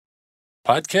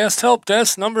Podcast Help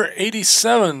Desk number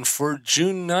 87 for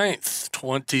June 9th,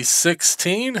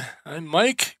 2016. I'm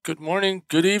Mike. Good morning,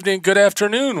 good evening, good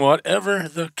afternoon, whatever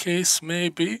the case may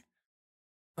be.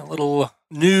 A little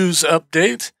news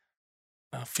update.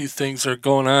 A few things are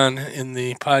going on in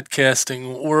the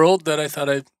podcasting world that I thought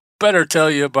I'd better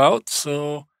tell you about.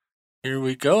 So here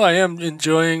we go. I am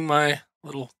enjoying my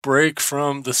little break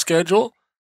from the schedule.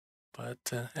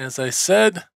 But as I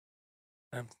said,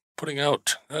 I'm putting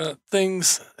out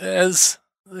things as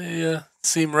they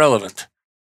seem relevant,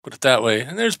 put it that way.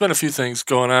 And there's been a few things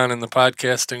going on in the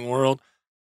podcasting world.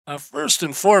 First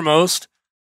and foremost,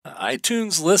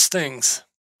 iTunes listings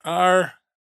are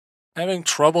having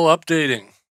trouble updating.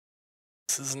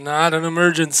 This is not an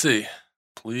emergency.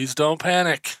 Please don't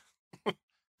panic.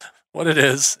 What it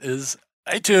is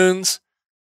iTunes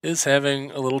is having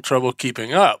a little trouble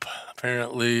keeping up.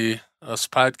 Apparently, us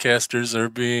podcasters are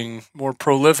being more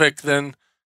prolific than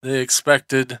they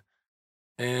expected,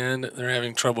 and they're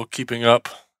having trouble keeping up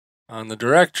on the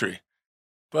directory.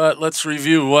 But let's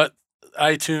review what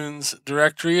iTunes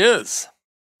directory is.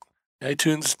 The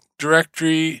iTunes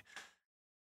directory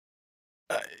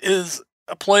is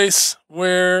a place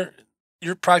where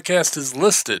your podcast is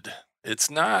listed.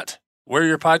 It's not where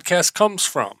your podcast comes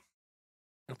from.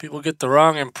 And people get the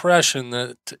wrong impression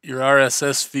that your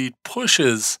RSS feed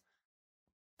pushes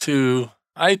to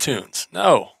iTunes.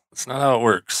 No, that's not how it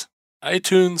works.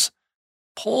 iTunes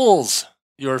pulls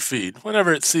your feed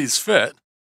whenever it sees fit.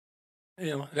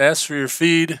 It asks for your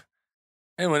feed,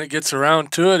 and when it gets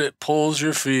around to it, it pulls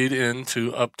your feed in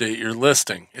to update your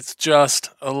listing. It's just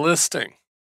a listing.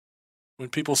 When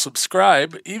people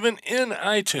subscribe, even in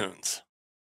iTunes,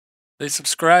 they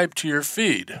subscribe to your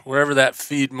feed, wherever that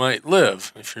feed might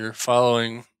live. If you're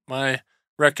following my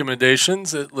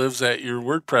recommendations, it lives at your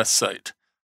WordPress site.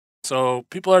 So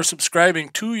people are subscribing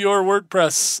to your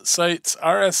WordPress site's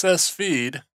RSS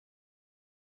feed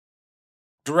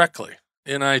directly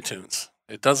in iTunes.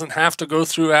 It doesn't have to go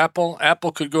through Apple.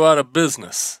 Apple could go out of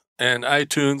business, and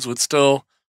iTunes would still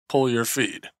pull your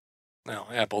feed. Now,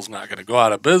 Apple's not going to go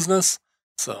out of business,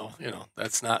 so,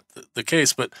 that's not the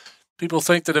case. But people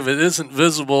think that if it isn't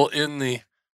visible in the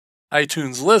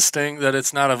iTunes listing, that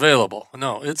it's not available.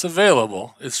 No, it's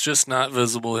available. It's just not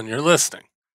visible in your listing.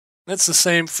 It's the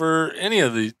same for any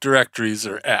of the directories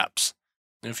or apps.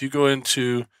 If you go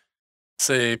into,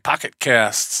 say, Pocket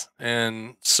Casts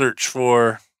and search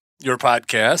for your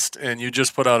podcast and you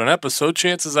just put out an episode,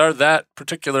 chances are that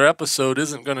particular episode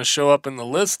isn't going to show up in the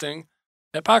listing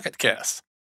at Pocket Casts.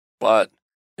 But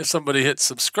if somebody hits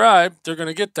subscribe, they're going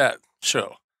to get that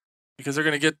show because they're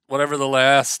going to get whatever the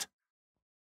last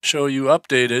show you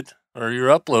updated or you're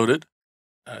uploaded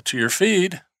to your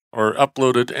feed, or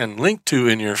uploaded and linked to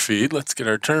in your feed. Let's get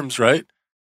our terms right.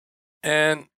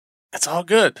 And it's all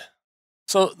good.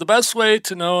 So the best way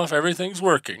to know if everything's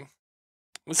working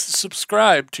is to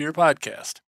subscribe to your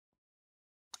podcast.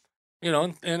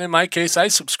 And in my case, I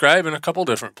subscribe in a couple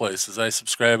different places. I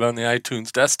subscribe on the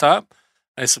iTunes desktop.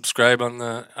 I subscribe on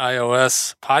the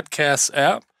iOS Podcasts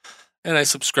app. And I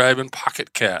subscribe in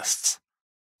Pocket Casts.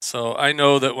 So I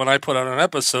know that when I put out an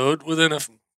episode, within an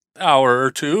hour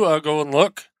or two, I'll go and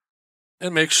look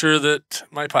and make sure that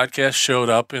my podcast showed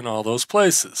up in all those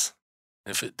places.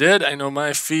 If it did, I know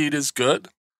my feed is good.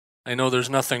 I know there's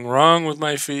nothing wrong with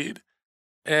my feed.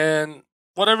 And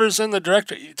whatever's in the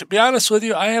directory, to be honest with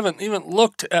you, I haven't even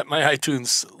looked at my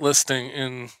iTunes listing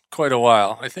in quite a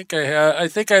while. I think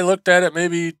I looked at it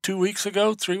maybe 2 weeks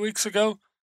ago, 3 weeks ago,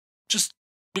 just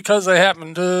because I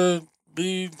happened to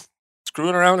be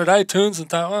screwing around at iTunes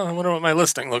and thought, well, I wonder what my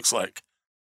listing looks like.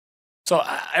 So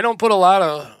I don't put a lot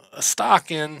of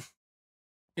stock in,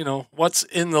 what's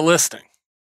in the listing.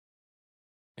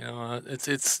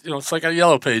 It's like a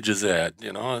Yellow Pages ad.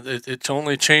 It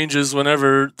only changes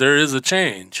whenever there is a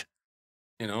change.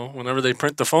 Whenever they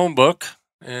print the phone book,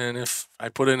 and if I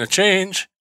put in a change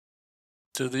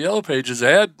to the Yellow Pages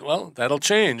ad, well, that'll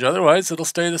change. Otherwise, it'll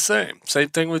stay the same. Same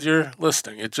thing with your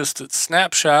listing. It's just a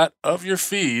snapshot of your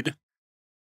feed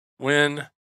when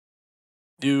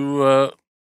you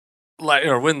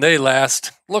when they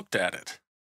last looked at it.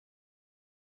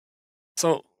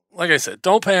 So, like I said,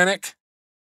 don't panic.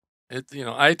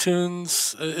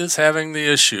 iTunes is having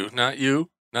the issue, not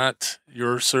you, not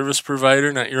your service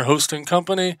provider, not your hosting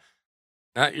company,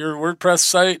 not your WordPress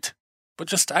site, but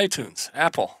just iTunes,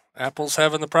 Apple. Apple's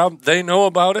having the problem. They know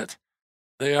about it.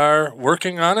 They are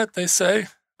working on it, they say,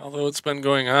 although it's been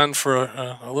going on for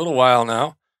a little while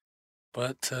now.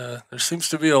 But there seems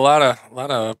to be a lot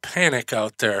of panic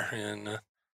out there, and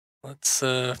let's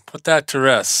put that to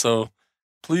rest. So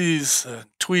please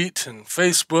tweet and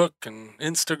Facebook and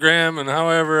Instagram and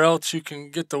however else you can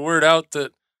get the word out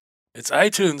that it's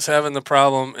iTunes having the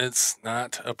problem. It's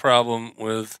not a problem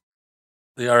with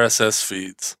the RSS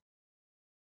feeds.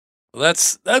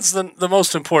 That's the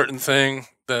most important thing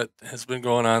that has been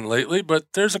going on lately, but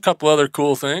there's a couple other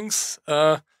cool things.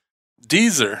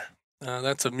 Deezer,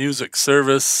 that's a music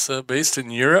service based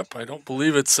in Europe. I don't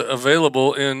believe it's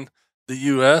available in the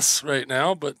US right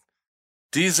now, but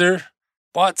Deezer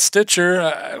bought Stitcher,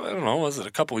 I don't know, was it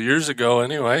a couple years ago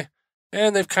anyway?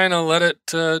 And they've kind of let it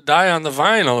die on the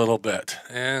vine a little bit.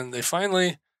 And they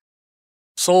finally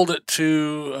sold it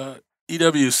to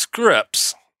EW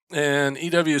Scripps. And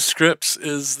EW Scripps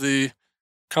is the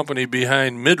company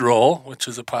behind Midroll, which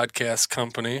is a podcast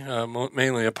company,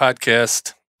 mainly a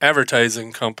podcast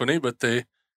advertising company, but they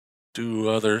do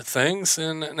other things.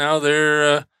 And now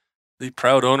they're the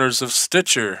proud owners of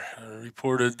Stitcher,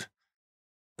 reported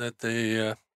that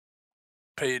they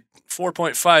paid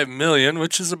 $4.5 million,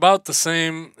 which is about the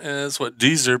same as what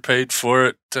Deezer paid for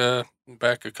it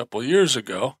back a couple years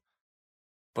ago.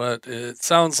 But it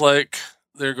sounds like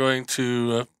they're going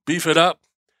to beef it up.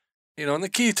 And the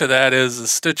key to that is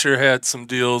Stitcher had some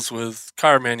deals with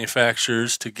car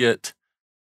manufacturers to get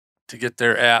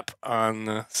their app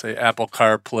on, say, Apple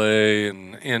CarPlay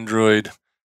and Android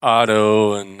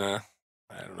Auto, and I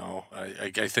don't know.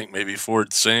 I think maybe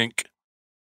Ford Sync.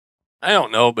 I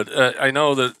don't know, but I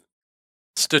know that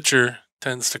Stitcher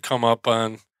tends to come up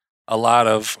on a lot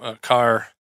of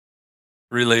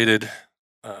car-related,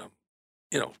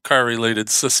 car-related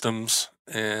systems,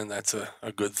 and that's a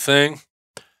good thing.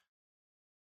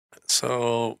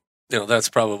 So, that's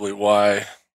probably why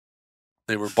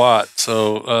they were bought.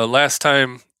 So last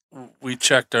time we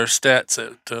checked our stats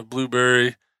at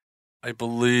Blueberry, I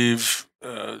believe,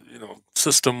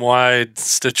 system-wide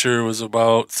Stitcher was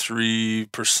about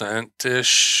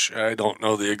 3%-ish. I don't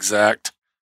know the exact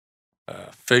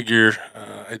figure.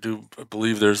 I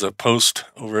believe there's a post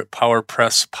over at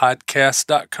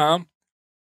powerpresspodcast.com.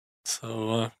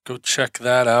 So go check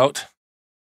that out.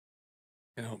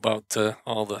 About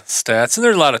all the stats. And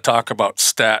there's a lot of talk about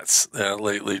stats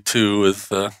lately, too, with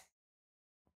some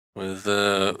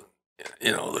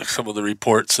of the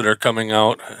reports that are coming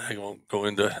out. I won't go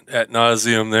into ad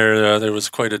nauseum there. There was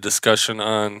quite a discussion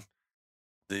on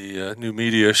the new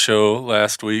media show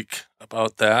last week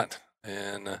about that,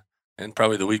 and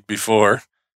probably the week before.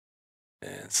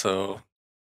 And so,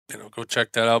 go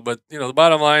check that out. But, the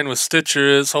bottom line with Stitcher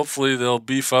is hopefully they'll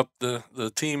beef up the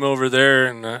team over there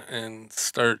and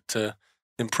start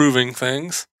improving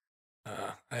things.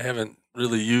 I haven't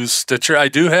really used Stitcher. I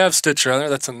do have Stitcher on there.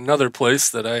 That's another place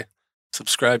that I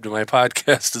subscribe to my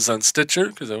podcast is on Stitcher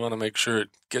because I want to make sure it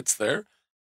gets there.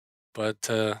 But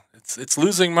it's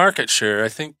losing market share. I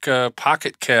think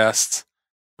Pocket Casts,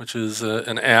 which is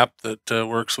an app that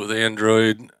works with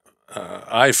Android,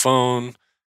 iPhone,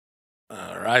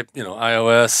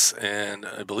 iOS, and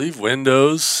I believe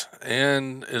Windows,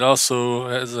 and it also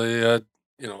has a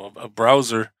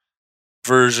browser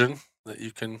version that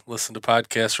you can listen to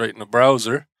podcasts right in the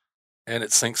browser, and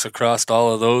it syncs across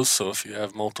all of those. So if you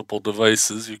have multiple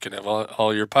devices, you can have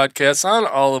all your podcasts on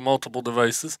all the multiple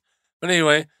devices. But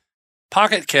anyway,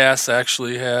 Pocket Casts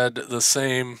actually had the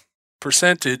same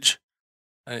percentage,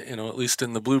 at least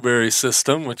in the Blueberry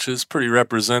system, which is pretty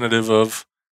representative of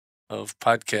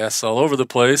podcasts all over the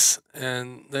place,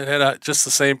 and they had just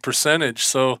the same percentage.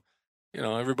 So,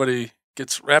 everybody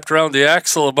gets wrapped around the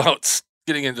axle about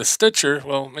getting into Stitcher.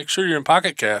 Well, make sure you're in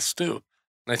Pocket Casts too.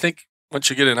 And I think once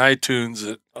you get in iTunes,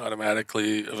 it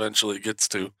automatically eventually gets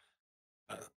to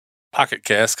Pocket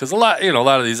Casts because a lot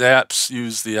of these apps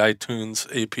use the iTunes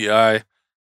API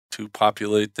to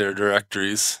populate their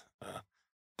directories.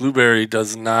 Blueberry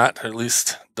does not, or at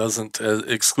least doesn't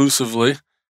exclusively.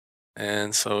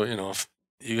 And so, if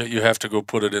you have to go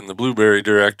put it in the Blueberry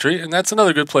directory, and that's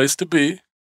another good place to be,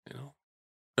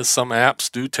 because some apps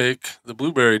do take the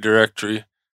Blueberry directory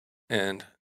and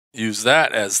use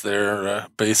that as their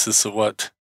basis of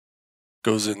what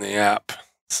goes in the app.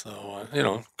 So,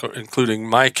 including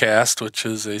MyCast, which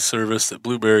is a service that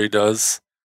Blueberry does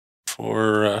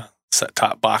for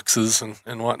set-top boxes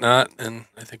and whatnot. And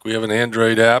I think we have an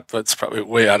Android app that's probably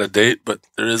way out of date, but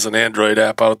there is an Android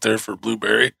app out there for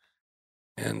Blueberry.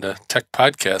 And Tech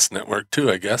Podcast Network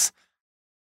too, I guess.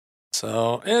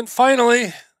 So, and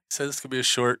finally, so this could be a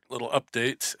short little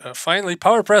update. Finally,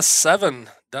 PowerPress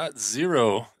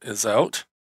 7.0 is out,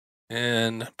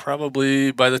 and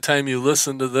probably by the time you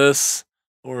listen to this,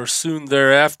 or soon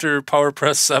thereafter,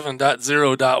 PowerPress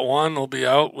 7.0.1 will be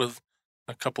out with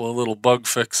a couple of little bug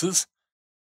fixes.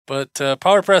 But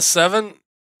PowerPress 7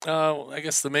 I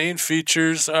guess the main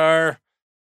features are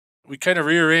we kind of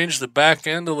rearranged the back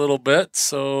end a little bit,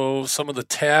 so some of the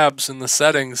tabs in the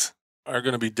settings are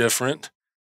going to be different.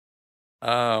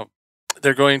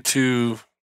 They're going to,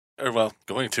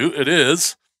 it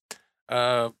is,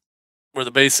 where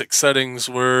the basic settings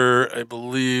were, I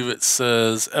believe it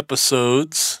says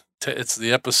episodes. It's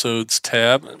the episodes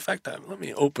tab. In fact, let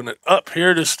me open it up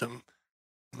here just to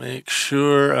make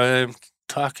sure I'm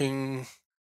talking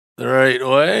the right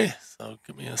way. So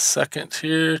give me a second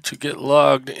here to get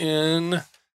logged in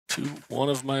to one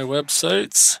of my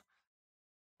websites.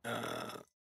 I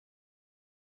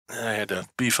had to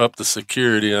beef up the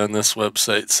security on this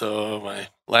website, so my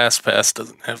LastPass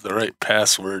doesn't have the right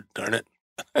password, darn it.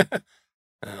 Oh,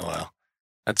 well.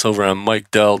 That's over on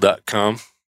MikeDell.com, in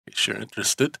case you're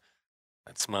interested.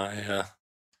 That's my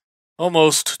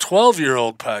almost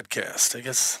 12-year-old podcast. I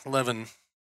guess 11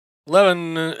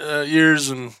 years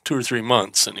and 2 or 3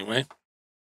 months, anyway.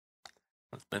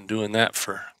 I've been doing that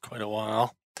for quite a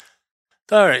while.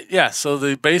 All right, yeah, so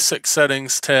the basic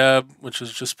settings tab, which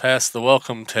is just past the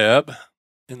welcome tab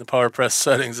in the PowerPress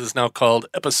settings, is now called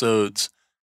episodes.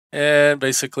 And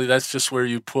basically, that's just where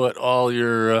you put all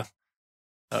your,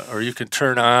 or you can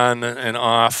turn on and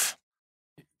off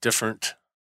different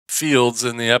fields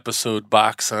in the episode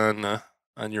box on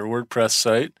your WordPress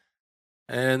site.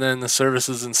 And then the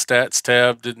services and stats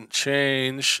tab didn't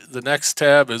change. The next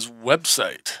tab is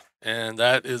website, and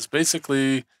that is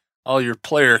basically all your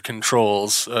player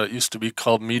controls. It used to be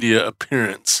called media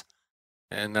appearance,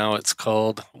 and now it's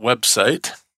called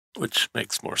website, which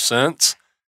makes more sense.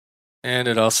 And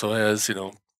it also has,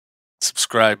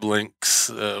 subscribe links,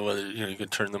 whether you can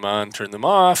turn them on, turn them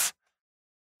off.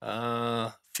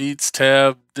 Feeds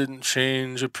tab didn't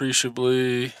change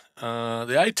appreciably.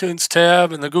 The iTunes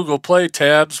tab and the Google Play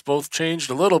tabs both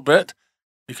changed a little bit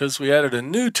because we added a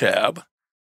new tab.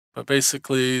 But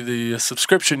basically, the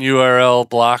subscription URL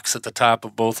blocks at the top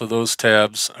of both of those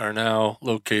tabs are now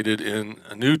located in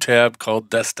a new tab called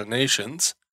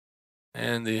Destinations.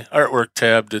 And the artwork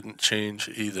tab didn't change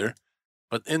either.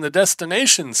 But in the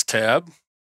Destinations tab,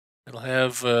 it'll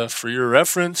have, for your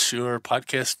reference, your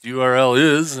podcast URL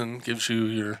is, and gives you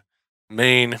your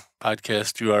main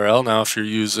podcast URL. Now, if you're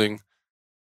using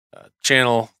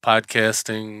channel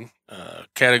podcasting,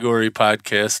 category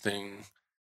podcasting,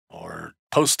 or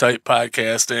post type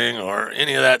podcasting, or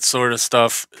any of that sort of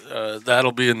stuff,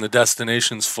 that'll be in the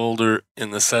destinations folder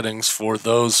in the settings for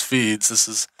those feeds. This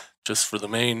is just for the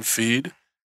main feed.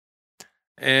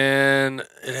 And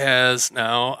it has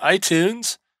now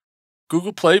iTunes,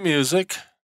 Google Play Music,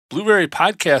 Blueberry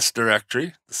Podcast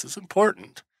Directory. This is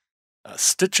important.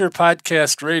 Stitcher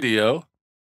Podcast Radio,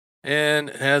 and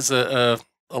it has a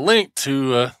link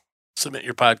to submit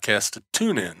your podcast to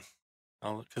TuneIn.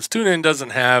 Because TuneIn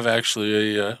doesn't have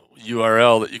actually a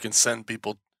URL that you can send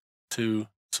people to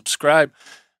subscribe.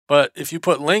 But if you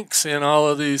put links in all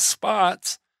of these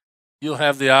spots, you'll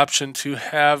have the option to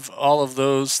have all of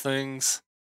those things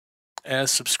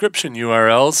as subscription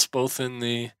URLs, both in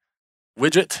the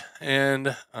widget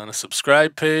and on a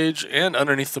subscribe page and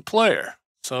underneath the player.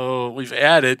 So we've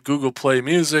added Google Play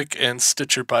Music and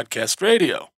Stitcher Podcast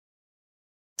Radio.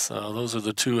 So those are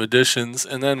the two additions.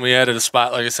 And then we added a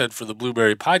spot, like I said, for the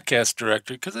Blueberry Podcast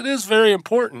Directory, because it is very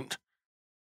important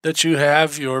that you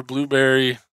have your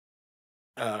Blueberry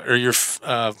or your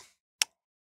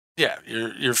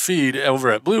feed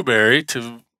over at Blueberry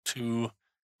to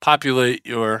populate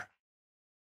your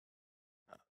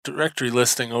directory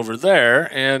listing over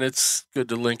there, and it's good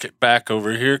to link it back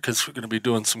over here because we're going to be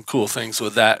doing some cool things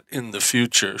with that in the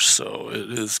future. So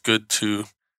it is good to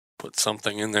put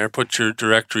something in there. Put your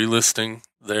directory listing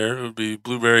there. It would be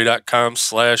blueberry.com/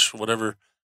 whatever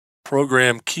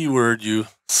program keyword you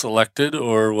selected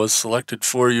or was selected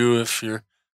for you if your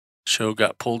show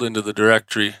got pulled into the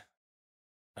directory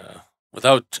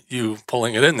without you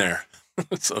pulling it in there.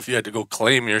 So if you had to go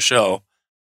claim your show,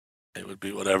 it would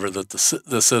be whatever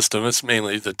the system. It's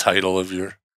mainly the title of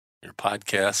your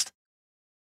podcast.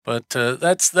 But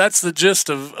that's the gist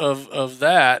of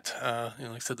that.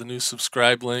 Like I said, the new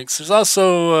subscribe links. There's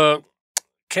also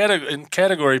in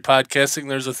category podcasting.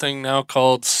 There's a thing now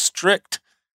called strict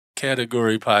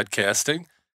category podcasting,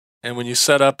 and when you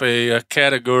set up a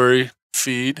category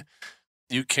feed,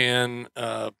 you can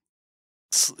have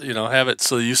it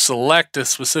so you select a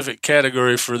specific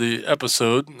category for the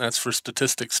episode, and that's for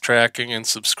statistics tracking and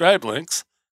subscribe links.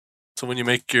 So when you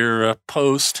make your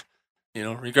post,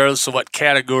 regardless of what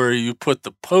category you put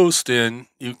the post in,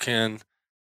 you can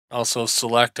also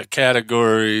select a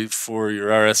category for your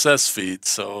RSS feed.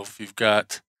 So if you've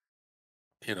got,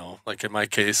 like in my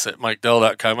case at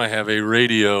MikeDell.com, I have a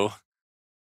radio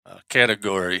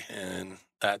category, and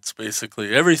that's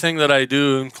basically everything that I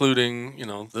do, including,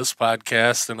 this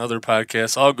podcast and other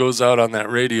podcasts, all goes out on that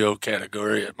radio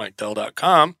category at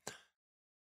MikeDell.com.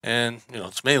 And,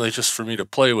 it's mainly just for me to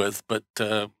play with, but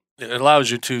it allows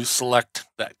you to select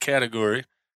that category.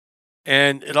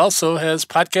 And it also has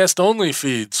podcast only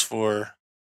feeds for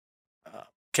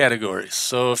categories.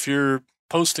 So if you're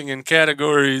posting in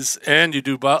categories and you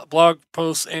do blog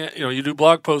posts and you do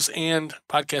blog posts and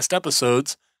podcast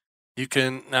episodes, you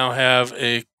can now have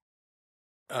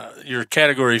your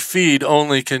category feed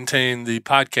only contain the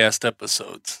podcast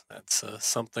episodes. That's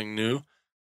something new.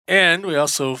 And we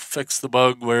also fixed the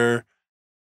bug where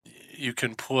you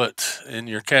can put in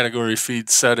your category feed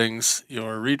settings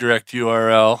your redirect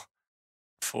URL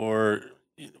for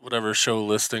whatever show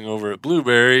listing over at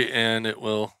Blueberry, and it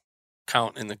will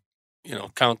count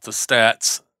the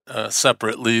stats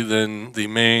separately than the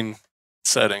main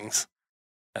settings.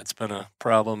 That's been a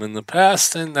problem in the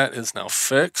past, and that is now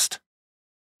fixed.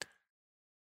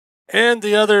 And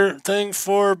the other thing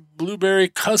for Blueberry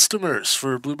customers,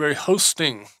 for Blueberry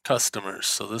hosting customers.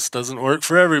 So this doesn't work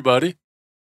for everybody,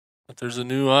 but there's a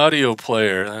new audio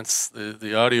player. That's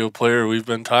the audio player we've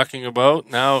been talking about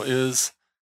now is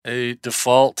a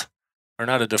default, or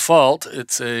not a default,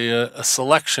 it's a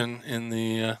selection in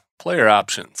the player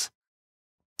options.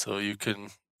 So you can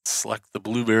select the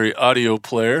Blueberry audio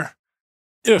player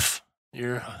if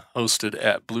you're hosted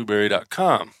at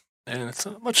blueberry.com. And it's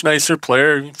a much nicer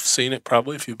player. You've seen it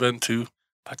probably if you've been to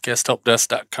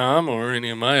podcasthelpdesk.com or any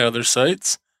of my other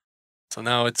sites. So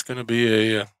now it's going to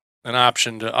be an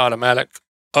option to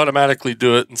automatically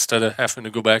do it instead of having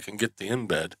to go back and get the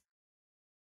embed.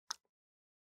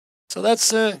 So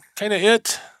that's kind of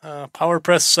it.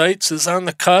 PowerPress Sites is on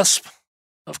the cusp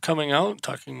of coming out,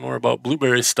 talking more about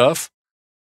Blueberry stuff.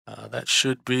 That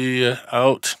should be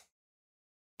out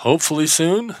hopefully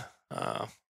soon.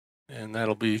 And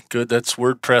that'll be good. That's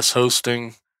WordPress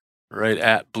hosting right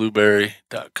at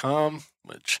blueberry.com,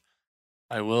 which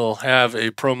I will have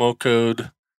a promo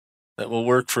code that will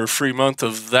work for a free month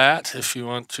of that if you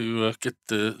want to get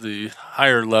the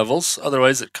higher levels.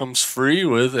 Otherwise, it comes free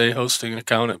with a hosting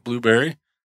account at Blueberry.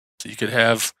 So you could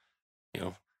have,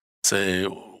 say,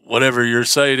 whatever your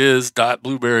site is,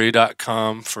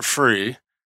 .blueberry.com for free.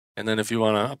 And then if you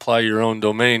want to apply your own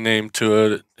domain name to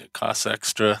it, it costs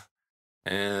extra.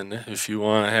 And if you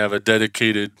want to have a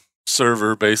dedicated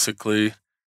server, basically,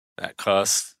 that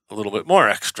costs a little bit more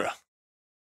extra.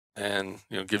 And,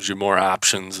 gives you more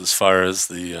options as far as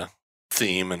the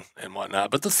theme and whatnot.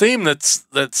 But the theme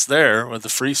that's there with the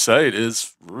free site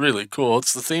is really cool.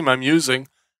 It's the theme I'm using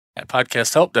at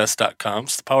podcasthelpdesk.com.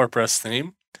 It's the PowerPress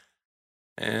theme.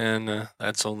 And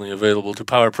that's only available to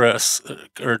PowerPress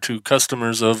or to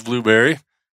customers of Blueberry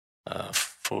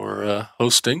for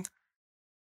hosting.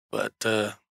 But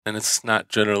and it's not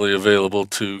generally available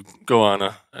to go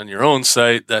on your own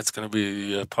site. That's going to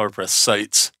be the PowerPress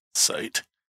Sites site.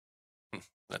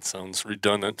 That sounds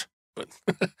redundant, but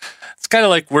it's kind of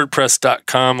like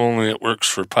WordPress.com, only it works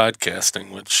for podcasting,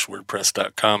 which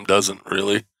WordPress.com doesn't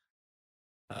really.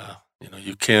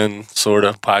 You can sort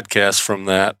of podcast from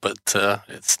that, but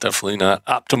it's definitely not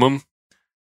optimum.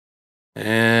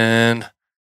 And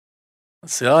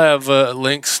let's see, I'll have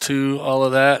links to all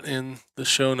of that in the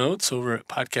show notes over at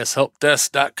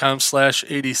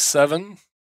podcasthelpdesk.com/87.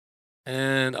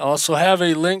 And I also have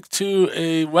a link to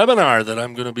a webinar that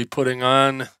I'm going to be putting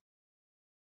on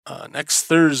next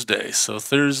Thursday. So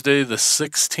Thursday the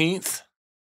 16th.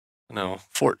 No,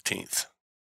 14th.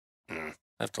 I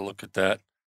have to look at that.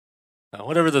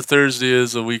 Whatever the Thursday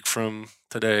is a week from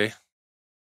today.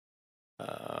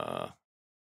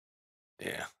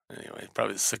 Anyway,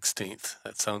 probably the 16th.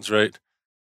 That sounds right.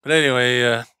 But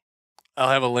anyway, I'll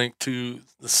have a link to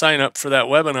the sign up for that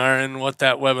webinar. And what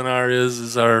that webinar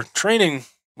is our training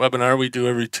webinar we do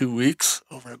every 2 weeks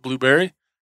over at Blueberry.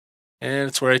 And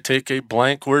it's where I take a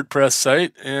blank WordPress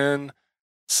site and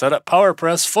set up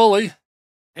PowerPress fully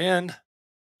and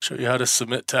show you how to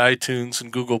submit to iTunes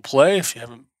and Google Play if you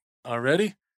haven't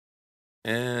already.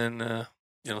 And,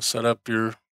 set up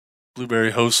your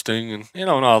Blueberry hosting and, and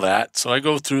all that. So I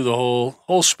go through the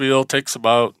whole spiel. It takes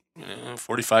about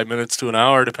 45 minutes to an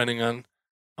hour, depending on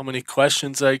how many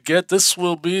questions I get. This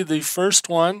will be the first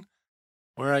one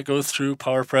where I go through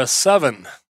PowerPress 7.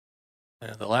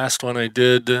 The last one I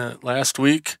did last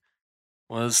week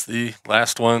was the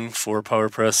last one for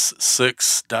PowerPress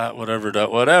 6.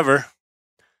 Whatever.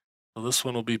 So this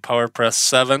one will be PowerPress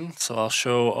 7. So I'll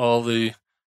show all the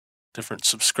different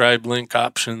subscribe link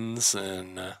options,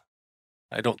 and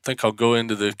I don't think I'll go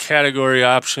into the category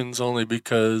options only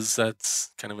because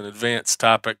that's kind of an advanced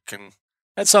topic, and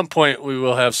at some point we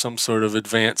will have some sort of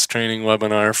advanced training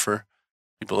webinar for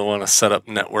people that want to set up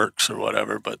networks or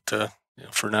whatever. But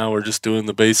for now, we're just doing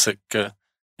the basic.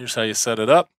 Here's how you set it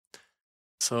up.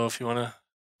 So if you want to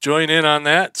join in on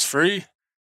that, it's free.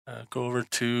 Go over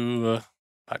to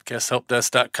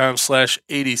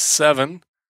podcasthelpdesk.com/87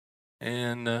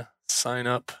 and sign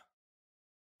up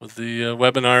with the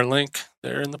webinar link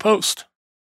there in the post.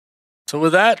 So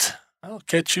with that, I'll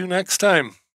catch you next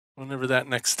time, whenever that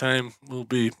next time will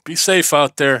be. Be safe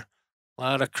out there. A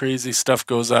lot of crazy stuff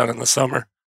goes on in the summer.